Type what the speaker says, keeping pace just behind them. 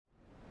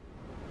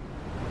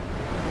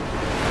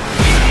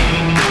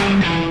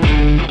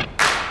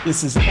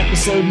This is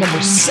episode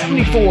number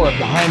 74 of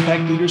the High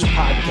Impact Leaders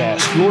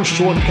Podcast, your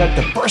shortcut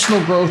to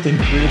personal growth and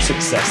career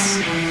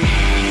success.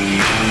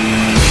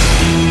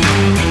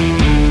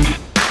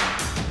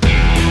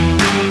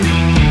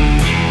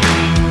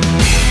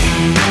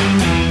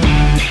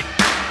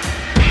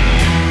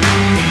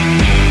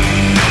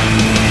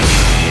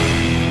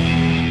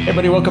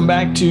 Everybody, welcome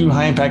back to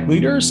High Impact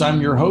Leaders.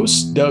 I'm your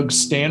host, Doug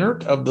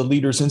Stannard of the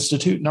Leaders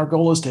Institute, and our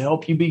goal is to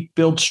help you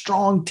build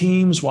strong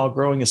teams while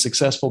growing a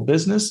successful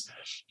business.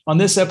 On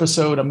this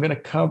episode, I'm going to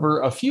cover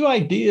a few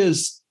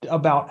ideas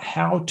about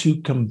how to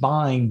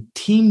combine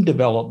team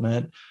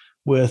development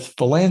with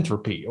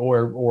philanthropy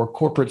or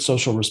corporate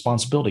social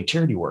responsibility,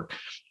 charity work.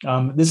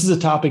 This is a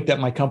topic that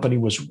my company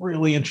was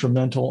really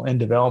instrumental in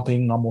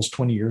developing almost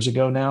 20 years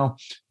ago now.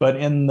 But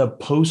in the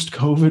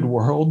post-COVID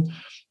world,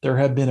 there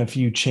have been a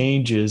few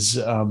changes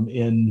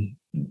in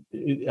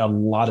a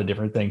lot of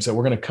different things that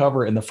we're going to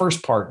cover in the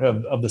first part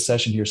of the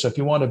session here. So if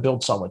you want to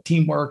build solid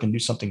teamwork and do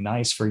something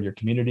nice for your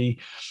community,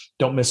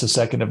 don't miss a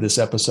second of this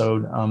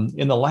episode.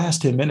 In the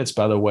last 10 minutes,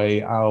 by the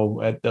way,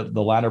 at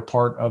the latter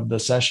part of the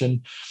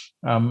session,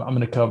 I'm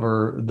going to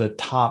cover the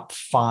top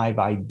 5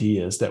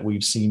 ideas that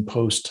we've seen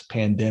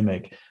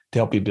post-pandemic to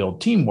help you build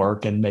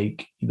teamwork and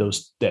make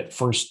that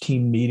first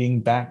team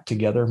meeting back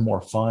together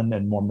more fun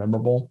and more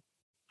memorable.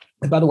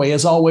 And by the way,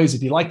 as always,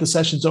 if you like the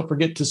sessions, don't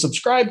forget to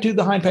subscribe to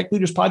the High Impact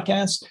Leaders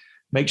Podcast.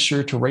 Make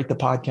sure to rate the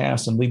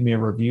podcast and leave me a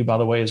review, by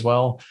the way, as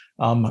well,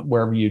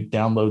 wherever you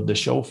download the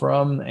show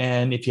from.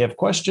 And if you have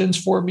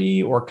questions for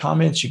me or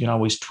comments, you can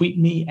always tweet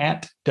me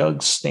at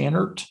Doug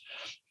Stannard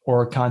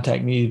or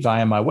contact me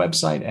via my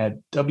website at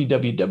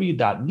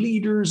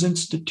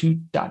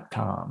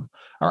www.leadersinstitute.com.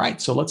 All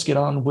right, so let's get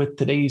on with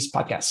today's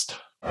podcast.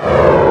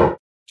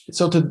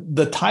 So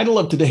the title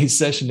of today's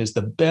session is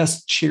the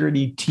best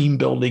charity team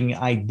building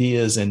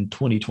ideas in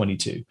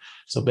 2022.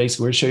 So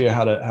basically, we're going to show you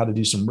how to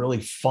do some really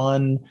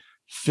fun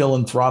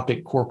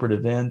philanthropic corporate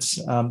events.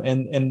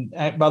 And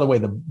by the way,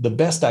 the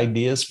best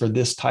ideas for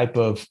this type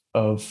of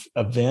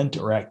event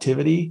or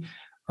activity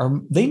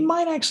they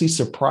might actually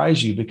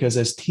surprise you, because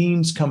as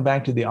teams come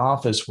back to the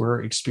office,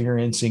 we're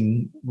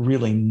experiencing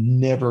really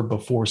never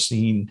before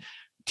seen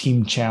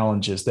team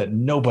challenges that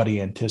nobody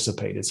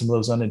anticipated. Some of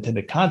those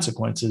unintended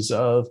consequences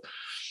of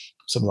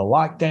some of the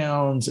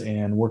lockdowns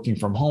and working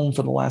from home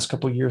for the last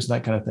couple of years and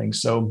that kind of thing.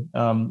 So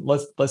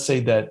let's say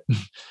that,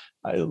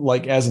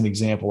 like as an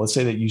example, let's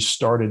say that you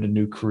started a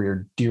new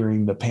career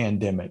during the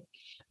pandemic,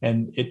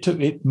 and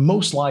it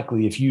most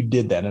likely, if you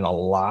did that, and a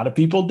lot of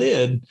people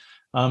did,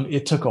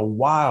 it took a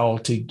while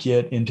to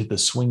get into the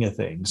swing of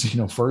things.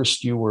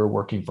 First you were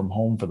working from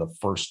home for the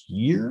first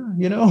year,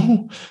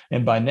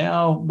 and by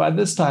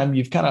this time,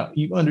 you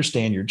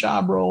understand your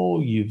job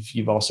role.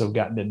 You've also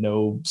gotten to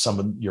know some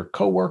of your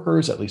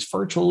coworkers, at least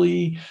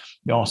virtually.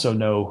 You also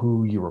know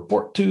who you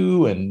report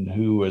to and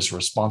who is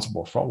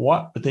responsible for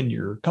what within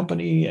your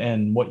company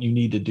and what you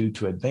need to do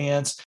to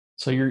advance.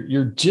 So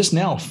you're just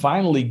now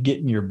finally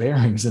getting your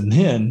bearings, and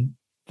then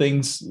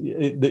things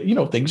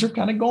are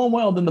kind of going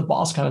well. Then the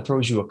boss kind of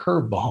throws you a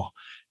curveball.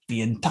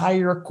 The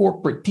entire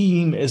corporate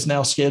team is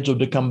now scheduled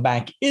to come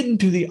back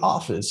into the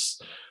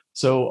office.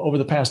 So over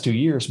the past 2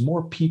 years,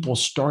 more people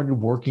started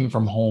working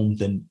from home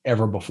than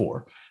ever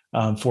before.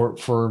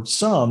 For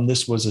some,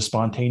 this was a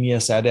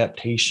spontaneous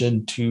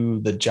adaptation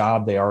to the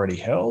job they already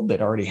held.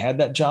 They'd already had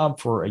that job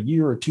for a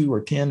year or 2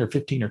 or 10 or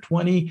 15 or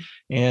 20.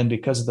 And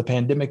because of the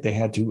pandemic, they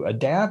had to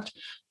adapt.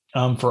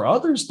 For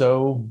others,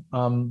 though,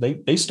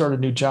 they started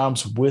new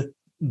jobs with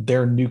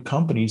their new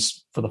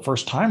companies for the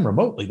first time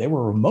remotely. They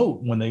were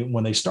remote when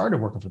they started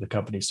working for the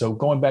company. So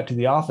going back to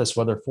the office,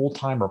 whether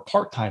full-time or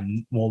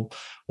part-time, will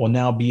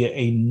now be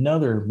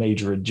another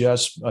major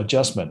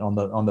adjustment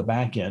on the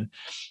back end.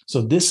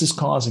 So this is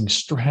causing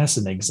stress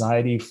and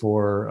anxiety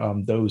for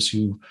those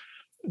who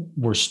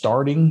were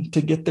starting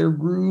to get their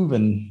groove,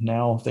 and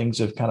now things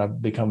have kind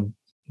of become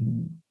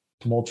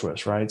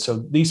tumultuous, right?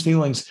 So these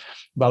feelings,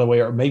 by the way,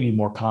 are maybe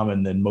more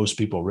common than most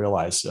people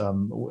realize.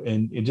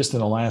 And just in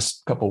the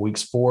last couple of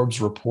weeks,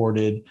 Forbes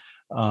reported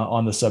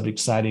on the subject,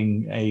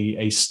 citing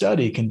a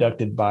study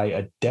conducted by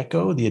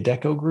ADECO, the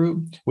ADECO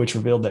Group, which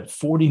revealed that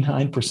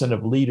 49%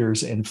 of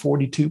leaders and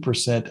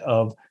 42%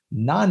 of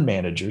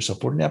non-managers, so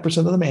 49%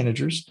 of the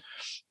managers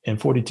and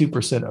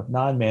 42% of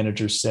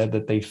non-managers said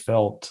that they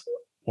felt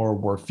or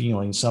were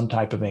feeling some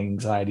type of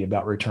anxiety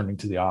about returning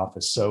to the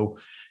office. So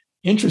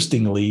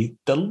interestingly,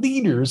 the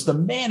leaders, the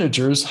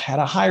managers, had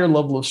a higher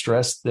level of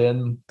stress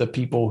than the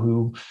people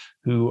who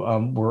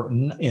were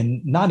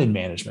not in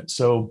management.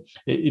 So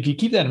if you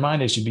keep that in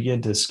mind as you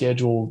begin to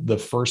schedule the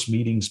first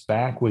meetings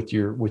back with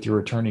your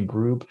returning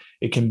group,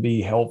 it can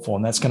be helpful.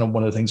 And that's kind of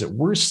one of the things that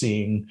we're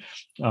seeing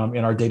in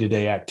our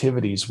day-to-day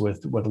activities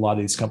with a lot of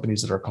these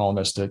companies that are calling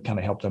us to kind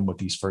of help them with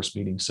these first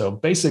meetings. So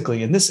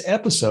basically, in this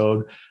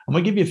episode, I'm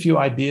going to give you a few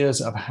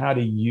ideas of how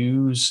to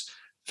use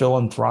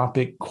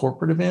philanthropic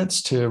corporate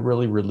events to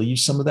really relieve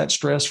some of that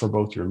stress for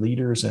both your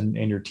leaders and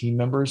your team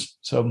members.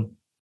 So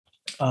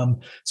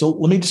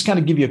let me just kind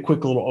of give you a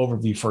quick little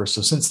overview first.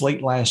 So since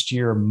late last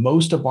year,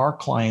 most of our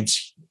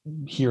clients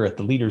here at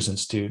the Leaders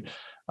Institute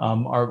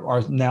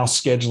are now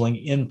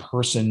scheduling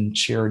in-person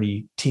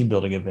charity team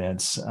building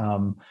events.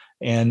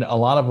 And a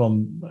lot of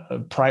them,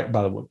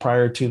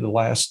 prior to the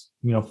last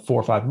 4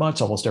 or 5 months,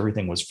 almost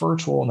everything was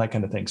virtual and that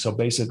kind of thing. So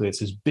basically, it's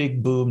this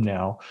big boom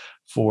now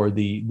for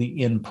the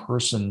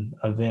in-person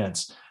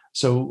events.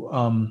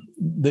 So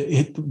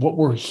what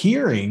we're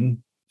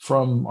hearing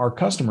from our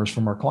customers,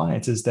 from our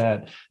clients, is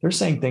that they're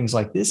saying things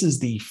like, this is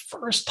the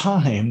first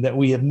time that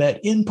we have met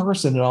in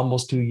person in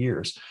almost 2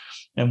 years.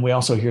 And we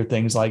also hear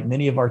things like,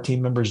 many of our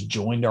team members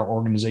joined our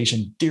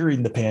organization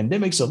during the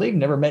pandemic, so they've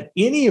never met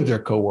any of their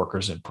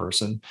coworkers in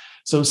person.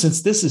 So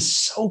since this is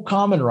so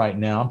common right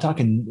now, I'm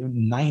talking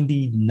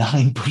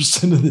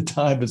 99% of the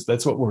time,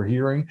 that's what we're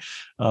hearing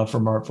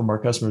from our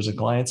customers and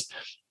clients.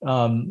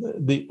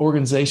 The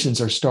organizations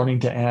are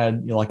starting to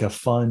add like a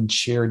fun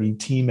charity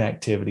team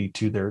activity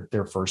to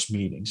their first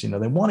meetings.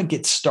 They want to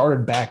get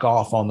started back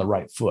off on the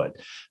right foot.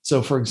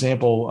 So, for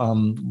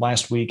example,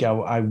 last week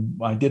I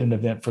did an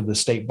event for the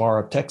State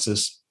Bar of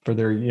Texas for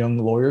their Young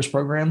Lawyers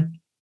program.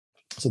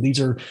 So these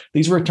were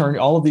attorneys.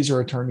 All of these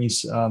are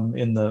attorneys from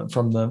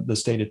the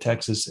state of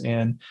Texas.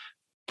 And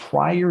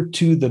prior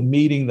to the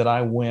meeting that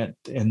I went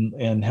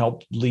and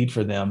helped lead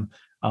for them,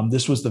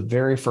 this was the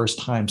very first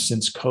time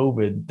since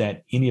COVID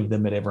that any of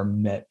them had ever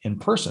met in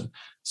person.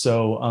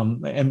 So,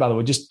 and by the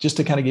way, just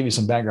to kind of give you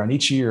some background,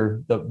 each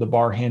year the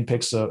bar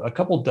handpicks a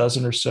couple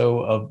dozen or so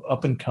of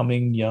up and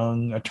coming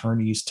young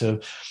attorneys to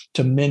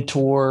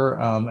mentor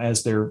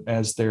as their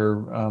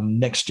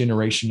next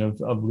generation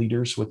of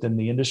leaders within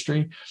the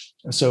industry.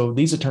 So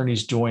these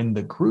attorneys joined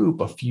the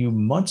group a few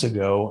months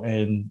ago,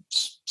 and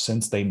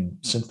since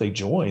they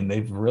joined,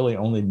 they've really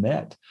only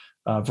met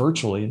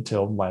virtually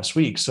until last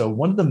week. So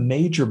one of the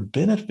major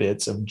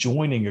benefits of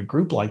joining a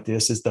group like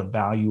this is the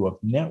value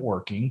of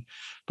networking.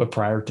 But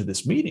prior to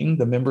this meeting,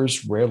 the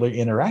members rarely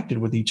interacted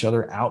with each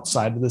other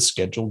outside of the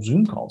scheduled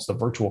Zoom calls, the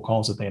virtual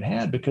calls that they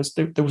had, because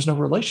there was no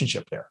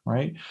relationship there,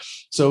 right?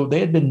 So they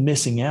had been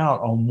missing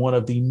out on one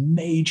of the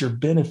major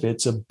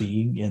benefits of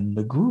being in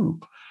the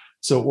group.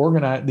 So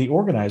the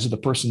organizer, the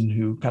person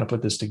who kind of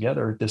put this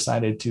together,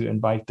 decided to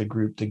invite the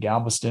group to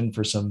Galveston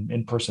for some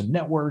in-person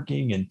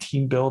networking and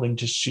team building.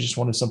 She just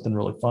wanted something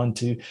really fun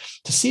to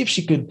see if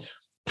she could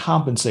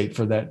compensate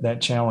for that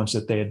challenge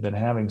that they had been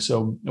having.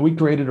 So we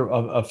created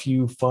a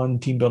few fun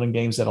team building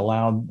games that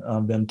allowed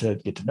them to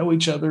get to know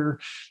each other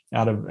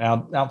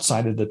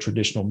outside of the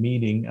traditional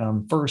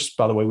meeting. First,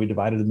 by the way, we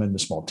divided them into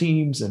small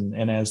teams,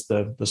 and as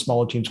the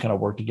smaller teams kind of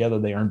worked together,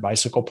 they earned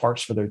bicycle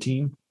parts for their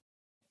team.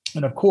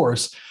 And of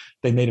course,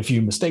 they made a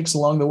few mistakes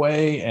along the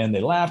way, and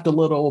they laughed a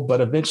little,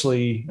 but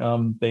eventually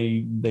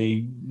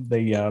they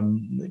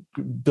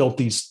built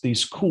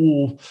these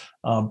cool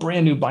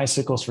brand new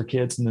bicycles for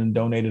kids, and then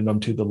donated them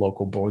to the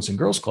local Boys and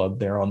Girls Club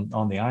there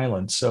on the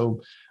island.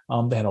 So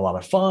they had a lot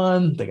of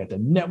fun. They got to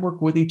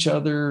network with each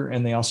other,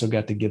 and they also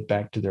got to give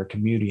back to their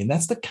community. And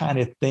that's the kind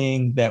of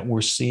thing that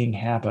we're seeing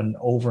happen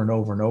over and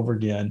over and over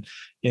again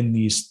in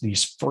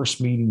these first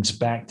meetings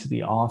back to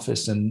the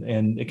office.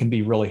 And it can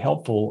be really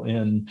helpful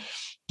in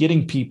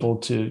getting people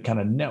to kind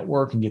of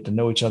network and get to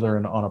know each other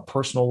and on a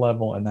personal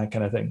level and that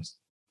kind of thing.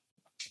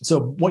 So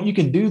what you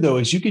can do, though,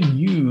 is you can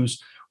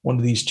use one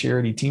of these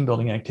charity team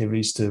building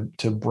activities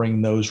to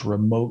bring those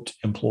remote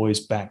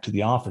employees back to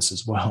the office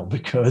as well,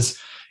 because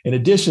in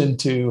addition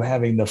to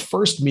having the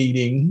first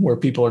meeting where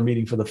people are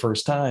meeting for the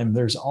first time,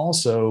 there's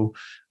also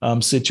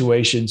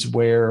situations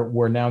where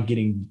we're now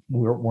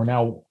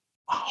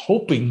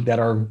hoping that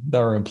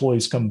our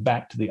employees come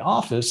back to the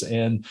office,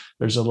 and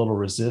there's a little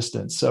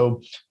resistance.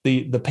 So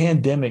the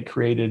pandemic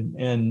created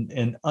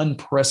an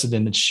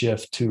unprecedented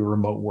shift to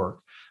remote work.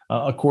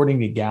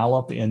 According to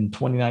Gallup, in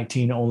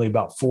 2019, only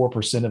about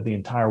 4% of the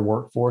entire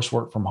workforce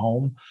worked from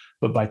home.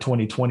 But by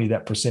 2020,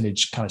 that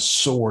percentage kind of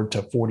soared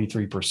to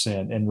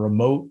 43%. And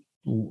remote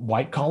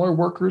white-collar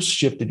workers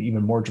shifted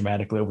even more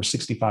dramatically, over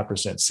 65%.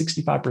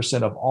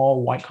 65% of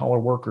all white-collar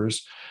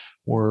workers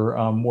were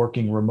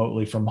working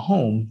remotely from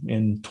home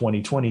in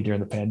 2020 during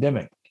the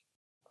pandemic.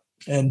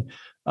 And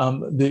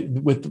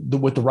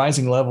with the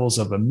rising levels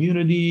of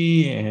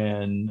immunity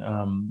and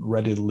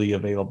readily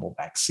available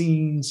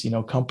vaccines,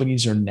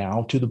 companies are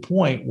now to the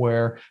point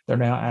where they're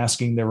now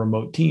asking their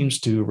remote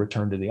teams to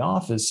return to the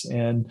office.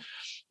 And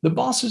the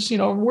bosses,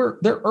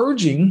 they're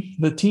urging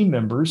the team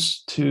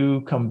members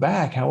to come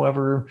back.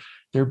 However,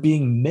 they're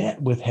being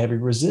met with heavy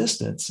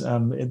resistance.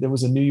 There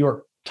was a New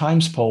York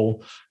Times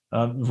poll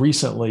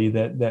recently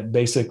that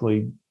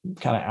basically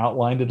kind of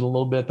outlined it a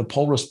little bit. The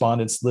poll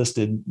respondents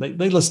listed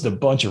a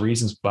bunch of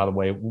reasons, by the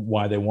way,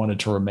 why they wanted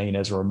to remain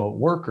as a remote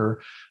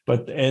worker.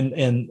 But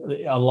and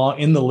along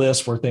in the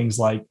list were things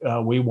like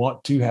we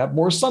want to have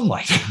more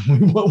sunlight.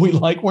 we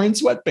like wearing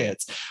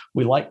sweatpants.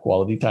 We like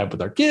quality time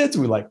with our kids.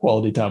 We like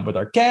quality time with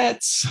our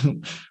cats.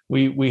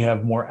 We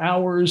have more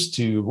hours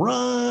to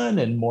run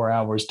and more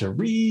hours to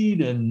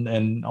read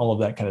and all of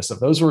that kind of stuff.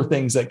 Those were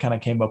things that kind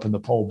of came up in the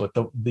poll. But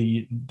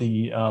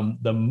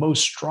the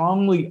most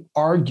strongly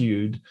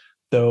argued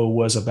though,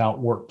 was about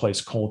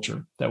workplace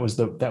culture. That was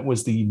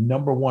the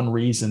number one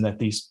reason that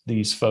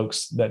these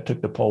folks that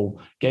took the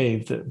poll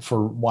gave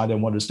for why they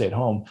wanted to stay at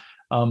home.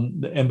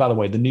 And by the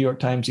way, the New York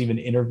Times even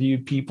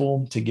interviewed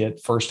people to get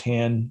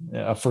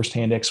a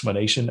firsthand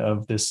explanation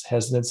of this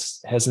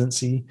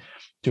hesitancy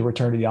to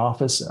return to the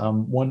office.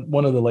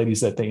 One of the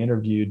ladies that they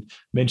interviewed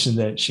mentioned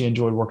that she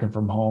enjoyed working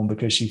from home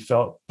because she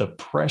felt the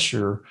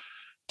pressure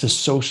to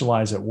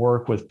socialize at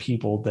work with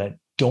people that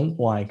don't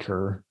like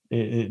her.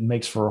 It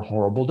makes for a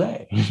horrible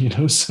day,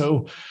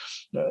 So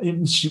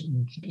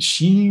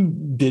she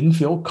didn't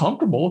feel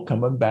comfortable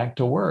coming back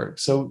to work.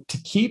 So to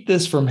keep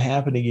this from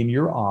happening in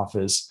your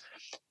office,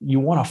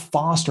 you want to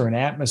foster an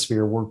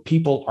atmosphere where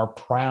people are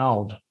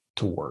proud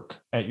to work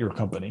at your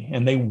company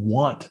and they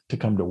want to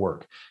come to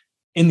work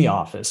in the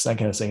office, that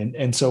kind of thing.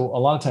 And so a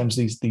lot of times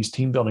these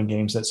team building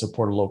games that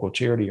support a local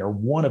charity are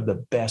one of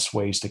the best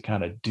ways to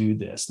kind of do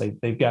this.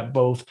 They've got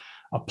both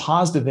a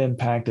positive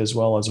impact as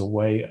well as a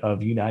way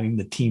of uniting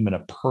the team and a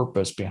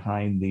purpose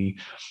behind the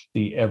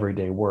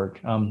everyday work.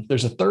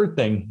 There's a third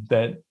thing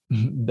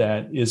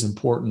that is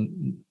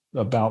important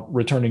about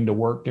returning to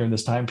work during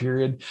this time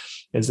period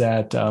is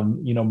that,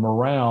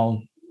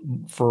 morale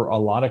for a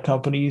lot of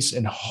companies,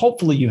 and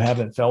hopefully you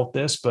haven't felt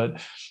this, but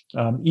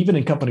even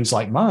in companies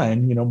like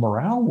mine,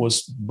 morale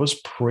was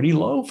pretty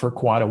low for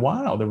quite a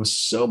while. There was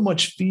so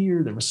much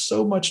fear, there was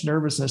so much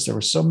nervousness, there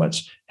was so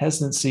much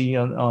hesitancy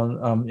in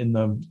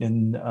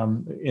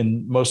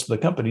most of the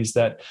companies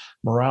that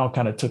morale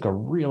kind of took a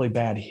really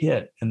bad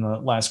hit in the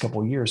last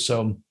couple of years.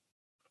 So,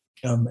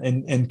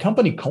 and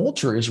company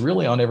culture is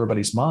really on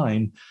everybody's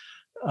mind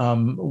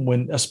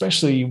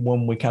especially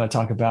when we kind of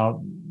talk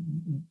about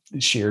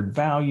shared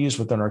values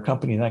within our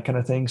company and that kind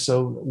of thing.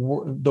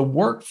 So the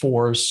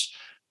workforce,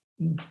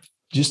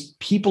 just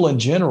people in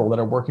general that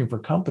are working for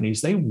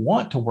companies, they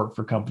want to work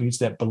for companies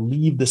that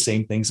believe the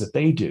same things that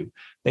they do.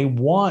 They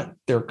want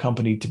their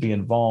company to be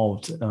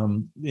involved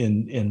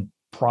in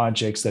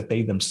projects that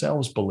they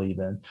themselves believe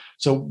in.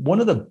 So one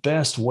of the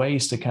best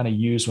ways to kind of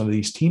use one of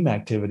these team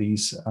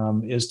activities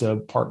is to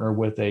partner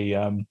with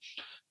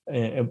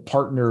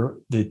partner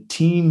the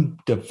team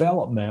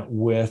development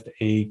with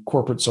a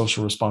corporate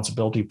social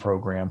responsibility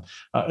program,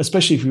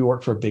 especially if you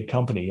work for a big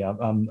company.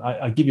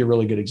 I'll give you a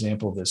really good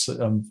example of this.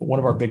 One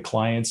of our big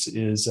clients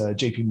is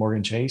JP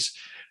Morgan Chase,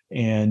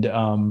 and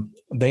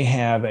they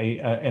have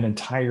an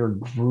entire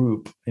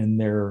group in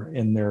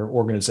their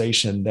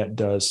organization that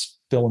does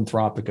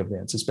philanthropic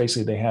events. It's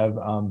basically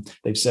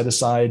they've set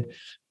aside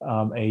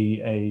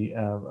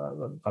a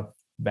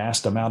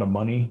vast amount of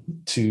money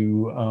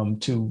to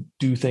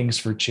do things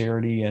for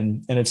charity,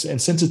 and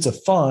since it's a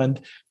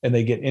fund and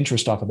they get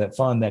interest off of that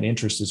fund, that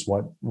interest is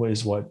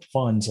what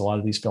funds a lot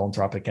of these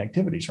philanthropic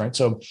activities, right?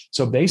 So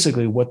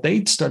basically, what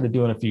they started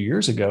doing a few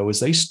years ago is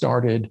they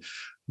started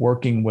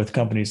working with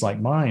companies like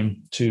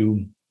mine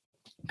to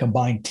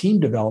combine team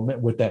development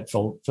with that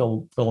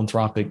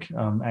philanthropic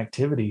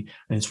activity,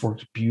 and it's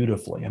worked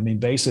beautifully. I mean,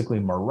 basically,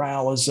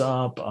 morale is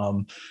up.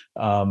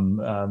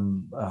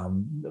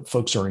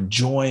 Folks are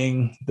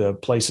enjoying the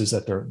places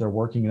that they're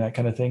working and that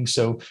kind of thing.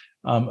 So,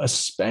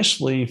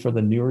 especially for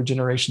the newer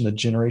generation, the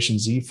Generation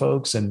Z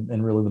folks,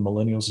 and really the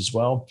millennials as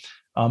well,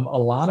 a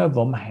lot of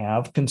them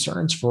have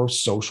concerns for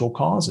social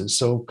causes.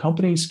 So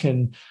companies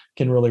can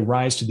really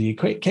rise to the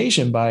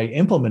occasion by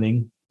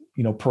implementing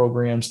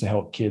programs to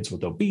help kids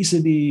with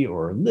obesity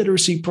or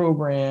literacy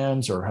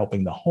programs or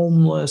helping the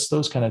homeless,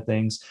 those kind of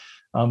things.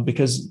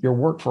 Because your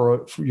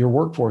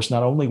workforce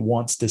not only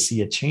wants to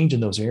see a change in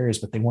those areas,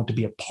 but they want to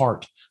be a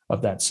part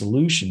of that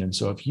solution. And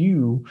so if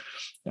you,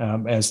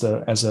 as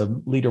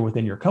a leader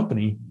within your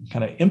company,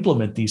 kind of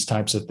implement these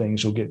types of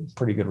things, you'll get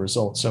pretty good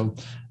results. So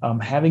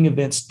having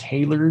events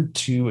tailored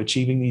to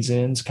achieving these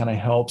ends kind of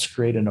helps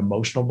create an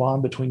emotional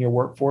bond between your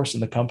workforce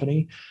and the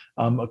company.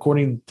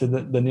 According to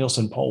the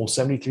Nielsen poll,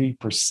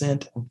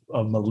 73%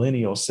 of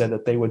millennials said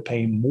that they would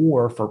pay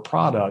more for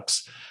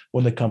products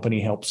when the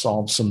company helped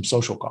solve some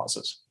social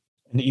causes.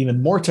 And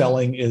even more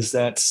telling is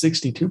that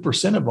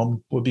 62% of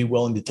them would be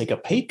willing to take a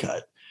pay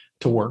cut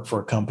to work for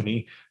a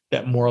company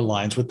that more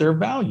aligns with their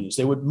values.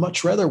 They would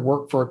much rather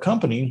work for a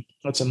company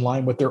that's in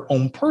line with their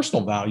own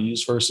personal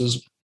values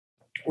versus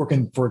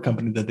working for a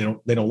company that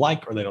they don't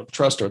like, or they don't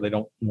trust, or they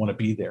don't want to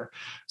be there.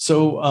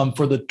 So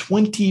for the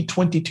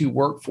 2022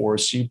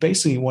 workforce, you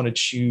basically want to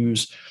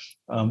choose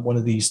one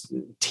of these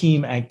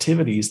team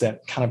activities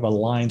that kind of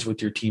aligns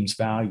with your team's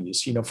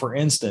values. For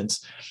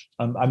instance,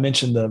 I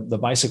mentioned the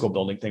bicycle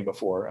building thing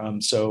before.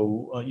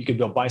 So you could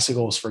build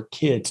bicycles for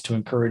kids to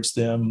encourage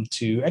them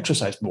to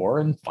exercise more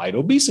and fight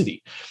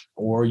obesity.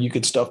 Or you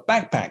could stuff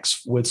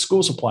backpacks with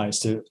school supplies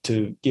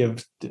to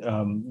give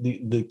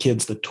the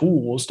kids the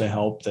tools to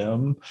help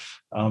them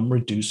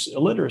reduce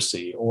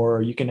illiteracy.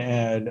 Or you can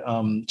add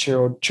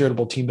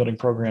charitable team building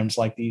programs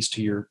like these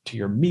to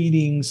your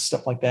meetings,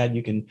 stuff like that.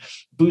 You can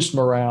boost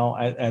morale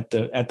at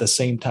the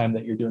same time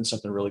that you're doing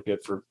something really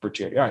good for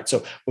charity. All right.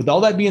 So with all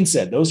that being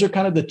said, those are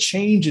kind of the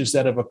changes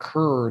that have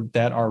occurred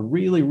that are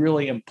really,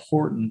 really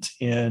important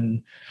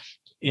in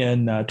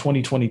in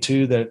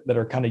 2022 that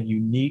are kind of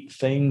unique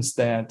things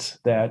that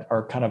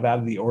are kind of out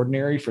of the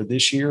ordinary for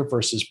this year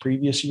versus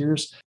previous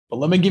years. But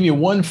let me give you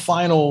one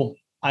final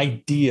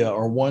idea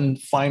or one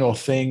final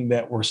thing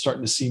that we're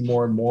starting to see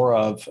more and more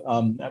of.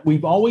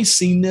 We've always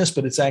seen this,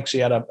 but it's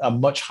actually at a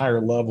much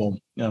higher level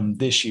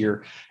this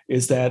year,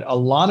 is that a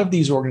lot of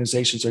these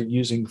organizations are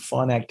using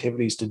fun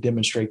activities to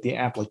demonstrate the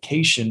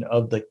application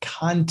of the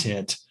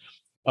content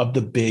of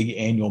the big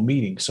annual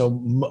meeting. So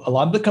a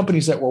lot of the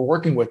companies that we're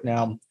working with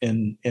now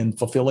in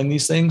fulfilling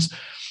these things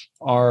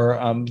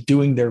are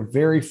doing their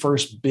very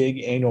first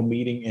big annual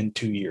meeting in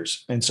 2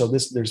 years. And so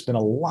there's been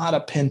a lot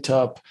of pent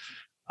up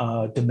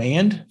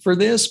demand for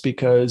this,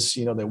 because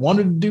they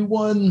wanted to do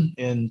one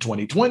in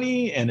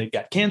 2020 and it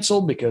got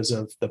canceled because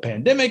of the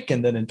pandemic,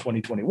 and then in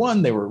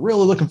 2021 they were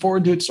really looking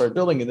forward to it, started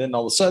building, and then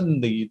all of a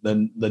sudden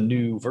the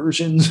new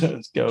versions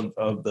of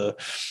the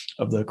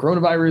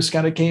coronavirus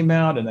kind of came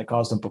out, and that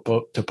caused them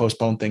to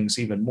postpone things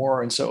even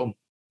more. And so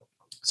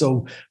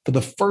for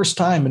the first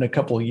time in a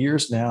couple of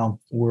years now,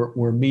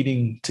 we're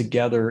meeting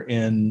together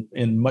in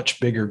much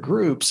bigger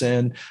groups,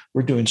 and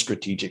we're doing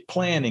strategic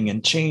planning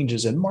and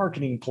changes and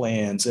marketing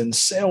plans and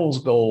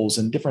sales goals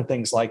and different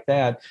things like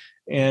that.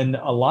 And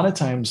a lot of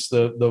times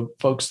the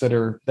folks that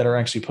are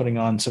actually putting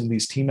on some of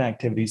these team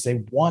activities,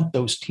 they want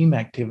those team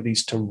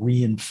activities to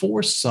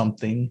reinforce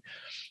something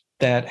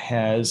that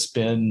has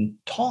been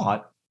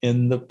taught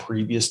in the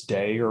previous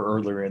day or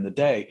earlier in the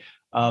day.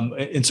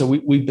 And so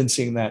we've been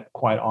seeing that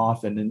quite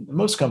often. And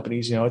most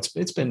companies,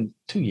 it's been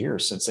 2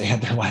 years since they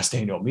had their last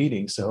annual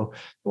meeting. So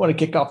they want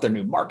to kick off their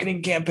new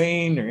marketing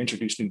campaign or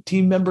introduce new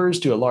team members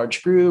to a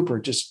large group, or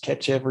just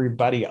catch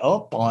everybody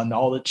up on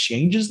all the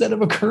changes that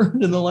have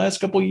occurred in the last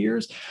couple of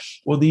years.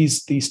 Well,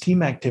 these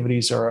team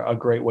activities are a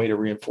great way to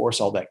reinforce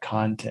all that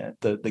content.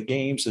 The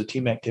games, the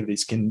team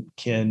activities can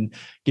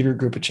give your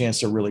group a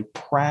chance to really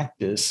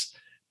practice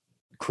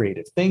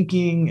creative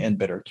thinking and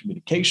better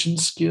communication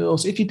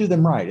skills if you do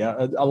them right.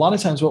 A lot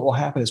of times what will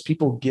happen is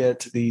people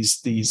get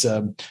these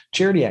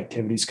charity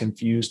activities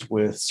confused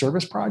with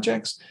service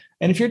projects.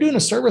 And if you're doing a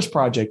service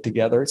project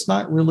together, it's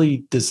not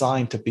really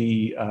designed to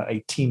be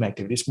a team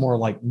activity. It's more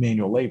like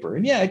manual labor.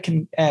 And yeah, it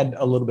can add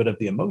a little bit of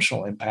the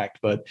emotional impact,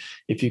 but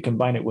if you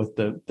combine it with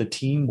the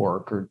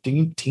teamwork or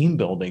team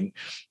building,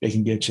 it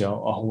can get you a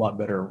whole lot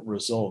better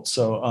results.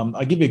 So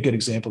I'll give you a good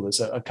example of this.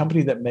 A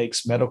company that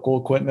makes medical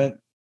equipment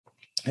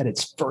at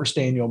its first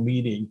annual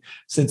meeting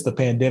since the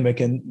pandemic,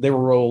 and they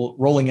were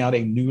rolling out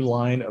a new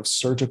line of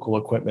surgical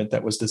equipment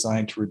that was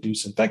designed to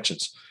reduce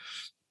infections.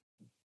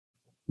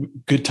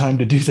 Good time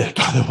to do that,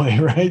 by the way,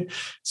 right?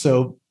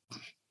 So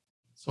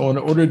in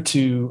order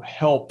to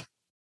help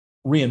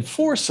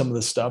reinforce some of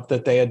the stuff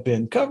that they had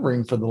been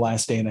covering for the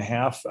last day and a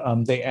half,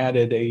 they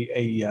added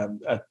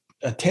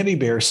a teddy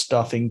bear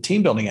stuffing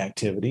team building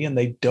activity, and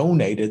they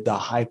donated the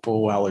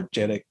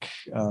hypoallergenic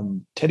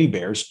teddy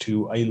bears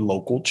to a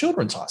local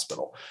children's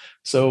hospital.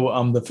 So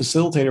the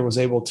facilitator was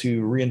able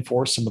to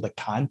reinforce some of the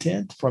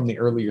content from the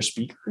earlier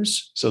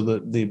speakers. So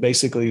they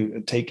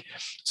basically take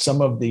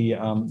some of the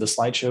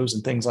slideshows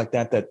and things like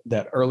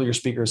that earlier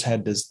speakers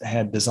had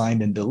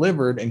designed and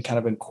delivered, and kind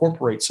of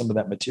incorporate some of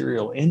that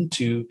material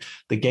into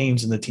the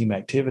games and the team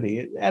activity.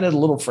 It added a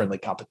little friendly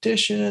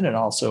competition, and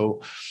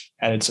also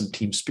added some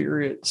team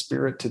spirit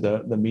to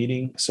the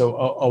meeting. So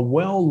a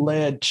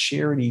well-led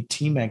charity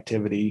team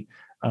activity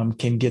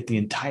can get the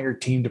entire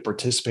team to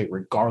participate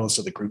regardless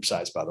of the group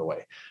size, by the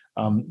way.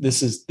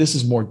 This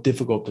is more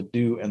difficult to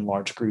do in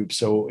large groups.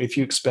 So if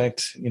you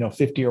expect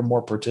 50 or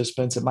more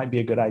participants, it might be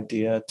a good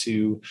idea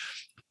to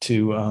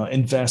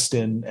invest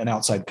in an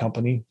outside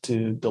company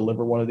to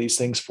deliver one of these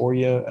things for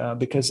you,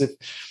 because if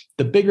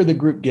the bigger the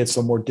group gets,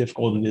 the more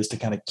difficult it is to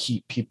kind of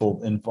keep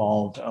people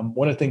involved.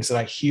 One of the things that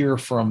I hear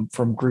from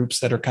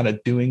groups that are kind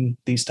of doing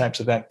these types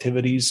of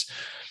activities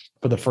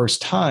for the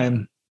first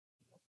time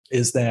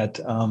is that,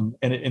 and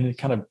it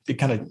kind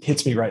of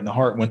hits me right in the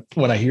heart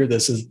when I hear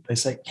this, is they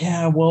say,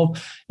 yeah, well,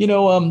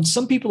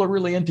 some people are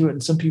really into it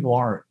and some people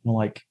aren't. I'm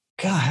like,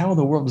 God, how in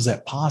the world is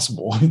that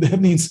possible?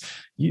 That means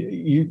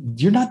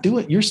you're not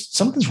doing,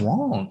 something's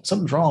wrong.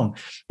 Something's wrong.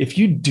 If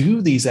you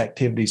do these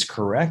activities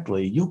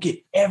correctly, you'll get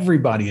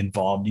everybody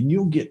involved, and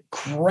you'll get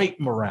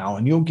great morale,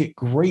 and you'll get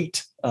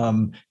great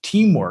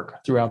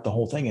teamwork throughout the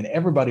whole thing, and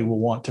everybody will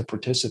want to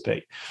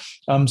participate.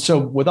 So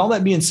with all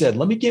that being said,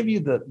 let me give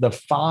you the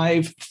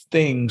 5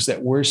 things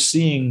that we're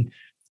seeing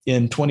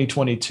in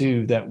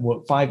 2022,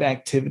 5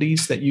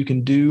 activities that you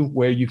can do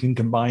where you can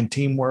combine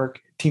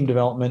teamwork, team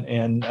development,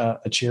 and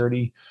a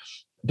charity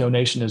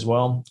donation as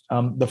well.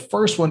 The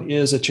first one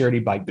is a charity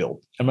bike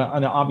build. And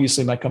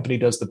obviously my company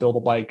does the Build a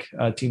Bike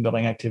team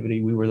building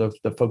activity. We were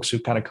the folks who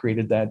kind of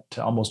created that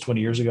almost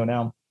 20 years ago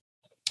now.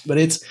 But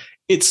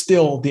it's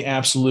still the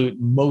absolute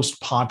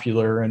most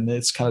popular, and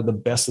it's kind of the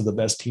best of the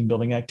best team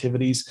building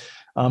activities.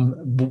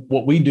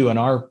 What we do in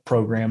our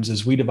programs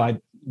is we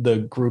divide the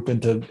group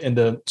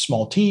into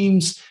small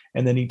teams,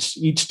 And then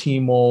each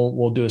team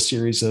will do a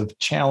series of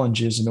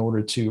challenges in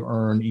order to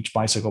earn each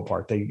bicycle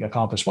part. They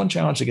accomplish one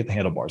challenge, they get the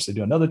handlebars. They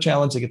do another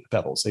challenge, they get the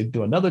pedals. They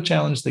do another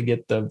challenge, they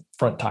get the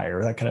front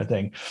tire, that kind of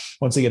thing.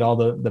 Once they get all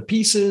the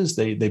pieces,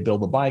 they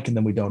build the bike, and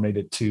then we donate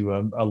it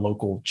to a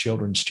local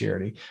children's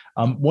charity.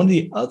 One of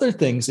the other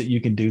things that you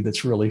can do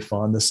that's really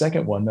fun, the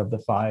second one of the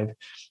 5,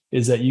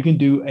 is that you can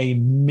do a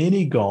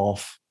mini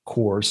golf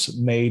course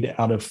made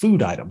out of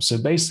food items. So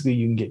basically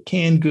you can get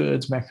canned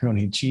goods,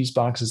 macaroni and cheese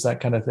boxes, that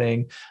kind of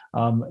thing.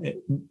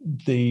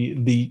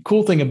 The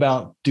cool thing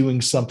about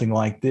doing something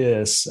like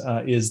this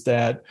is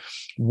that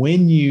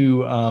when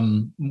you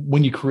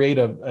create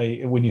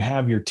when you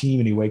have your team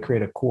anyway,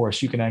 create a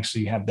course, you can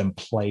actually have them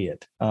play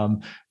it.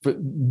 But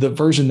the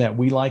version that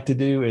we like to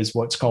do is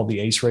what's called the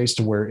ace race,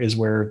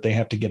 where they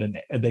have to get an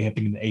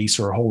ace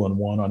or a hole in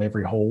one on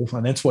every hole.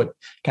 And that's what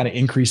kind of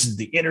increases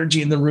the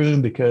energy in the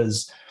room,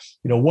 because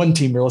one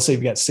team, or let's say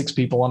you've got 6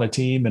 people on a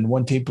team, and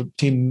one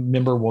team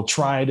member will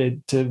try to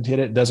hit it,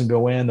 it doesn't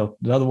go in.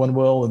 Another one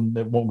will, and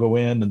it won't go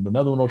in. And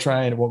another one will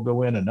try and it won't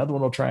go in. Another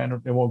one will try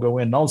and it won't go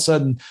in. And all of a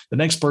sudden, the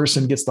next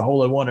person gets the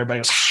hole in one.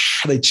 Everybody goes,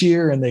 they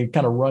cheer and they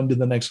kind of run to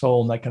the next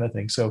hole and that kind of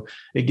thing. So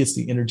it gets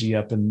the energy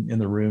up in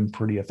the room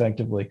pretty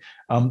effectively.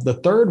 The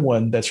third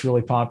one that's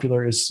really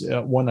popular is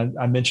one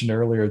I mentioned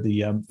earlier,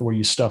 where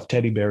you stuff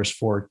teddy bears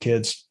for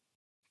kids,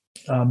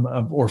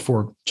 or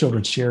for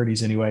children's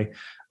charities anyway.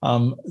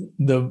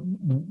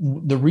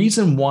 The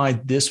reason why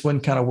this one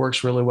kind of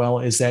works really well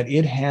is that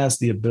it has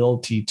the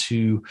ability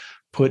to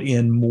put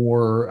in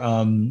more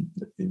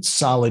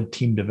solid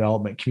team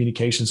development,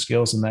 communication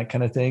skills, and that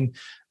kind of thing.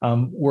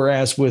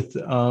 Whereas with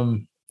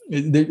the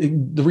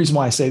reason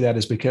why I say that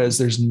is because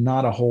there's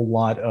not a whole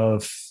lot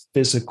of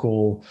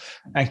physical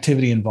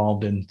activity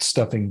involved in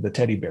stuffing the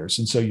teddy bears.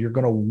 And so you're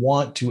going to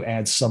want to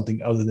add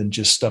something other than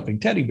just stuffing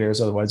teddy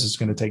bears. Otherwise it's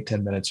going to take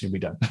 10 minutes and you'll be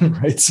done.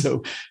 Right.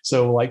 So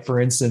like, for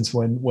instance,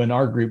 when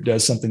our group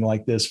does something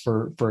like this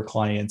for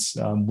clients,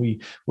 we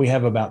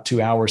have about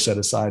 2 hours set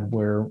aside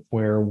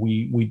where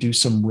we do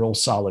some real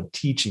solid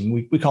teaching.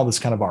 We call this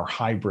kind of our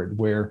hybrid,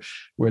 where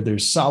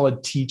there's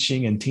solid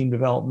teaching and team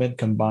development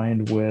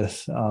combined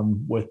with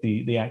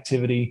the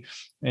activity.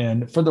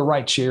 And for the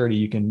right charity,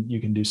 you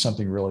can do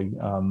something really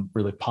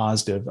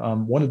positive.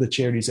 One of the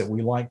charities that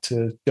we like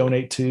to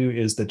donate to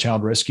is the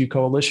Child Rescue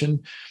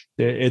Coalition.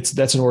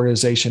 That's an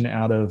organization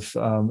out of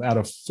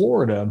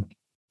Florida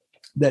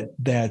that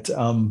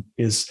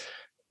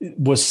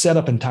was set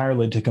up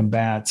entirely to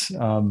combat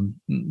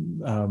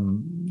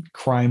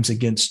crimes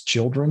against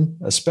children,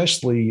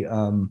 especially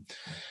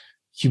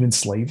human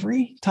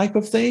slavery type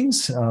of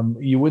things.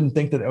 You wouldn't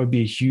think that would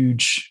be a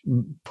huge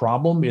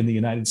problem in the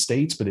United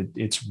States, but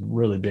it's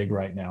really big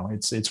right now.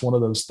 It's one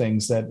of those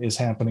things that is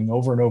happening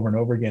over and over and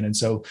over again. And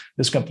so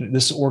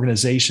this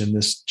organization,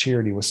 this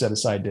charity was set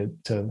aside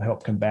to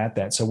help combat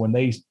that. So when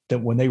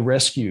they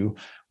rescue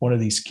one of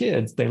these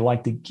kids, they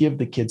like to give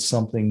the kids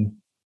some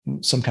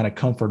kind of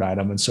comfort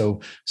item. And so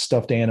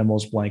stuffed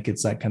animals,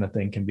 blankets, that kind of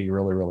thing can be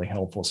really, really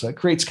helpful. So it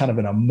creates kind of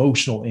an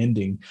emotional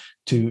ending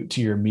to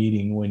your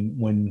meeting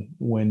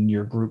when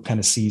your group kind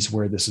of sees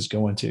where this is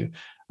going to.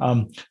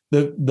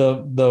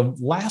 The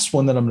last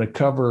one that I'm going to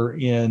cover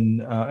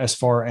in as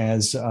far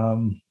as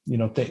the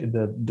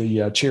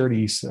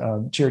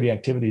charity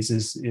activities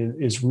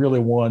is really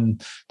one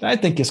that I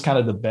think is kind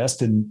of the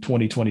best in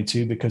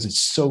 2022 because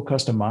it's so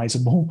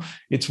customizable.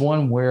 It's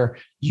one where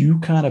you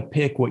kind of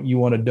pick what you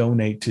want to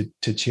donate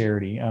to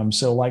charity.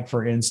 So like,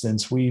 for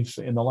instance,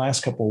 in the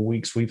last couple of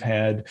weeks, we've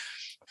had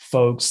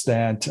folks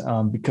that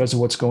because of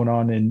what's going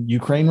on in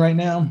Ukraine right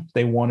now,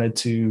 they wanted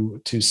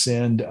to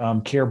send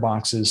care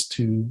boxes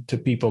to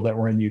people that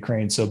were in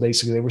Ukraine. So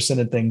basically they were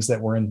sending things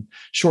that were in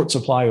short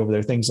supply over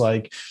there, things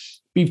like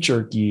beef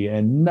jerky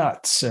and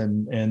nuts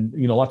and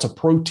lots of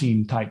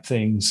protein type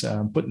things,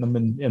 putting them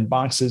in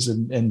boxes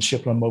and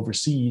shipping them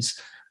overseas.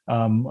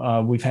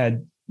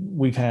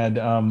 We've had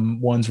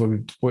ones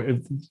where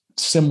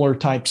similar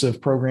types of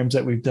programs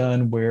that we've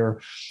done where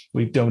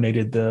we've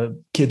donated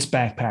the kids'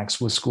 backpacks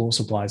with school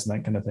supplies and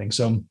that kind of thing.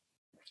 So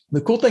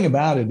the cool thing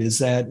about it is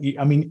that,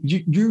 I mean,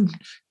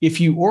 if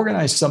you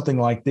organize something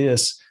like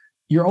this,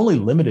 you're only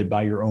limited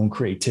by your own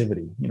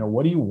creativity.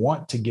 What do you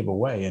want to give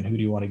away and who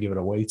do you want to give it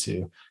away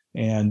to?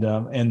 And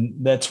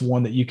that's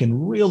one that you can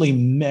really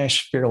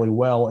mesh fairly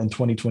well in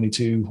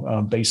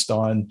 2022 based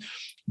on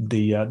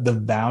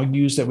the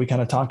values that we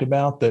kind of talked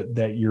about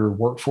that your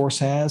workforce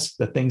has,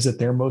 the things that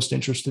they're most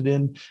interested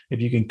in.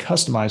 If you can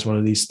customize one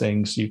of these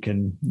things, you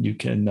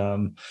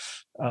can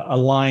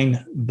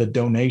align the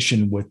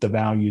donation with the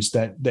values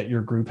that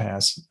your group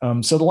has.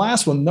 So the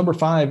last one, number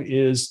 5,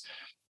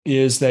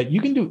 is that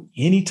you can do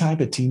any type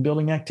of team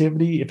building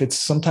activity if it's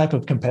some type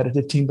of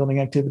competitive team building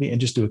activity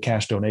and just do a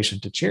cash donation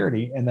to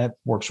charity. And that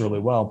works really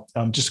well.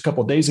 Just a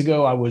couple of days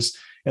ago, I was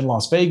in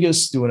Las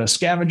Vegas doing a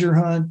scavenger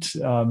hunt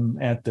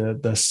at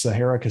the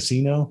Sahara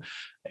Casino.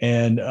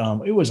 And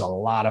it was a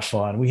lot of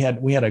fun. We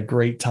had a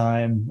great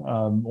time.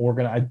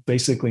 I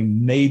basically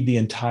made the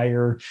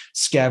entire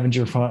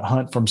scavenger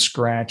hunt from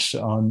scratch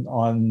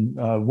on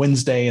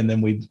Wednesday, and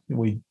then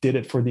we did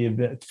it for the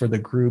event for the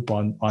group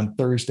on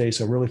Thursday.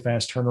 So really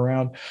fast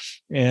turnaround.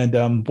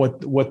 And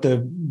what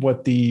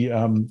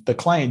the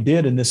client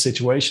did in this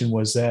situation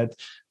was that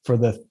for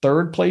the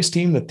third place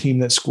team, the team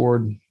that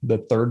scored the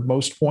third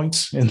most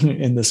points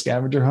in the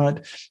scavenger hunt,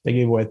 they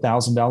gave away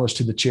 $1,000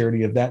 to the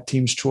charity of that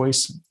team's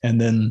choice.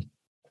 And then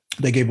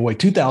they gave away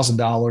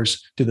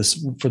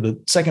 $2,000 for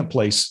the second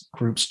place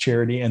group's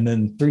charity, and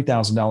then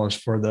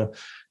 $3,000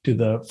 to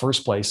the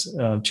first place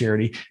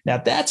charity. Now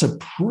that's a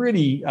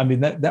pretty,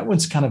 that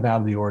one's kind of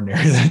out of the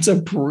ordinary. That's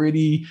a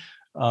pretty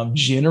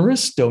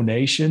generous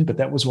donation, but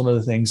that was one of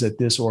the things that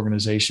this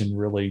organization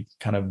really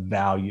kind of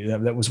valued.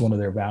 That was one of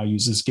their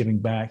values, is giving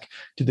back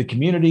to the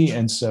community.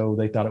 And so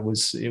they thought it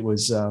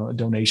was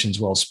donations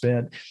well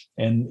spent.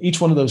 And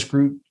each one of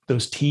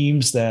those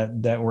teams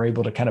that were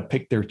able to kind of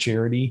pick their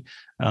charity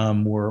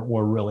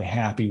were really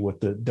happy with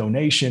the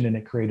donation, and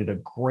it created a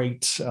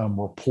great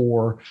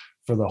rapport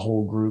for the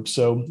whole group.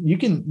 So you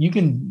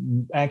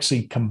can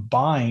actually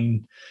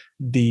combine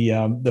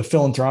the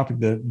philanthropic,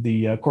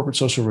 the corporate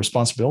social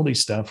responsibility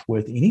stuff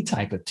with any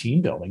type of team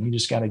building. You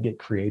just got to get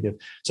creative.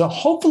 So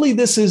hopefully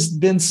this has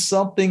been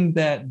something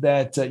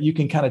that you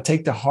can kind of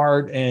take to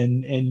heart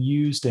and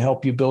use to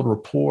help you build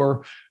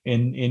rapport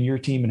in your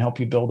team and help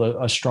you build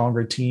a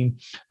stronger team.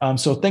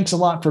 So thanks a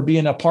lot for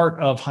being a part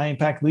of High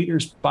Impact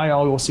Leaders. Bye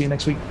all. We'll see you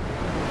next week.